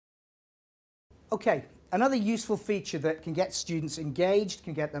Okay, another useful feature that can get students engaged,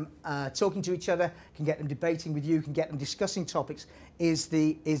 can get them talking to each other, can get them debating with you, can get them discussing topics is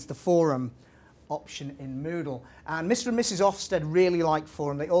the forum option in Moodle. And Mr. and Mrs. Ofsted really like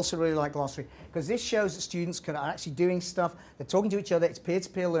forum. They also really like glossary because this shows that students are actually doing stuff. They're talking to each other. It's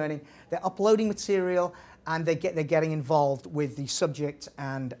peer-to-peer learning. They're uploading material and they're getting involved with the subject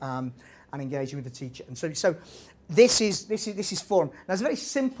and engaging with the teacher. And so this is forum. Now it's a very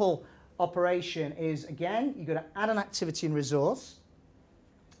simple operation. Is again you've got to add an activity and resource,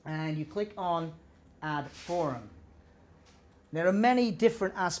 and you click on Add Forum. There are many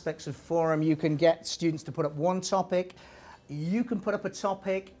different aspects of forum. You can get students to put up one topic. You can put up a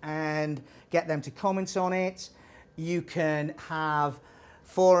topic and get them to comment on it. You can have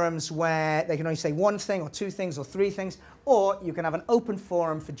forums where they can only say one thing or two things or three things, or you can have an open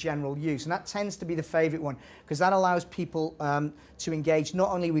forum for general use, and that tends to be the favorite one because that allows people to engage not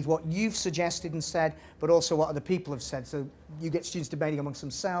only with what you've suggested and said, but also what other people have said. So you get students debating amongst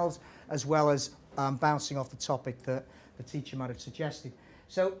themselves as well as bouncing off the topic that the teacher might have suggested.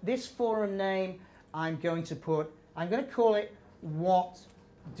 So this forum name I'm going to call it What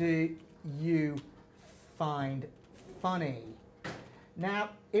Do You Find Funny? Now,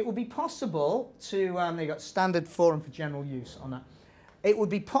 it would be possible to, they've got standard forum for general use on that. It would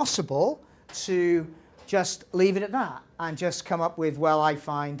be possible to just leave it at that and just come up with, well, I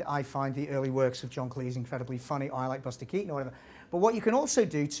find the early works of John Cleese incredibly funny, or I like Buster Keaton, or whatever. But what you can also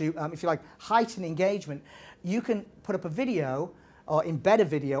do to, if you like, heighten engagement, you can put up a video or embed a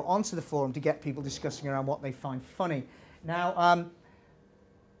video onto the forum to get people discussing around what they find funny. Now,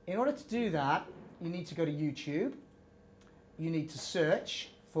 in order to do that, you need to go to YouTube. You need to search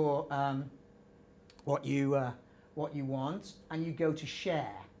for what you want, and you go to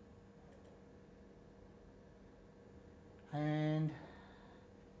Share. And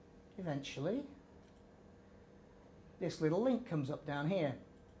eventually, this little link comes up down here.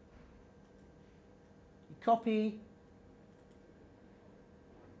 You copy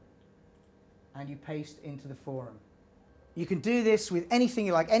and you paste into the forum. You can do this with anything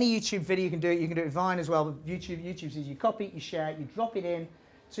you like. Any YouTube video you can do it. You can do it with Vine as well. But YouTube's easy. You copy it, you share it, you drop it in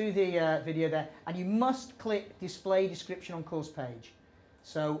to the video there, and you must click Display Description on Course Page.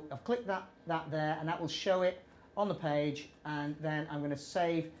 So I've clicked that there, and that will show it on the page, and then I'm going to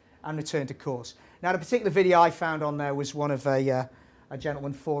save and return to course. Now, the particular video I found on there was one of a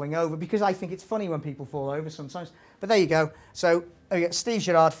gentleman falling over, because I think it's funny when people fall over sometimes. But there you go. So Steve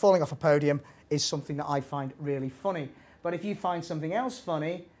Gerrard falling off a podium is something that I find really funny. But if you find something else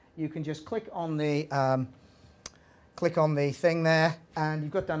funny, you can just click on the thing there, and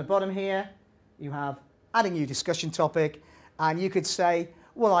you've got down the bottom here, you have add a new discussion topic, and you could say,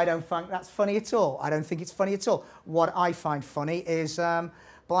 well, I don't think that's funny at all. I don't think it's funny at all. What I find funny is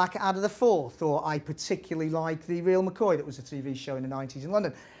Blackadder the Fourth, or I particularly like The Real McCoy, that was a TV show in the 90s in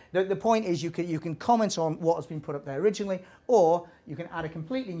London. The point is you can comment on what has been put up there originally, or you can add a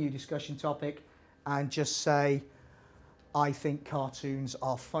completely new discussion topic and just say, I think cartoons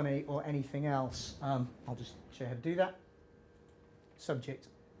are funny, or anything else. I'll just show you how to do that. Subject.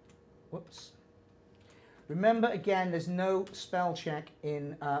 Whoops. Remember, again, there's no spell check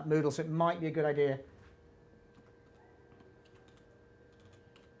in Moodle, so it might be a good idea.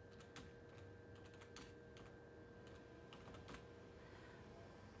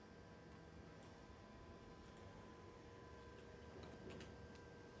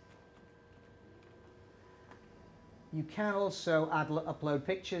 You can also upload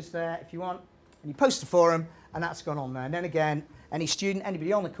pictures there if you want, and you post a forum, and that's gone on there. And then again, any student,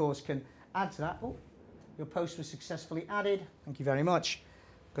 anybody on the course can add to that. Oh, your post was successfully added. Thank you very much,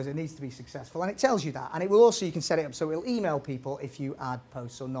 because it needs to be successful, and it tells you that. And it will also, you can set it up so it'll email people if you add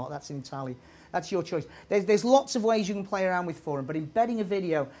posts or not. That's your choice. There's lots of ways you can play around with forum, but embedding a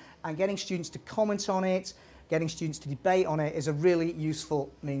video and getting students to comment on it, getting students to debate on it is a really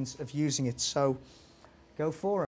useful means of using it. So go forum.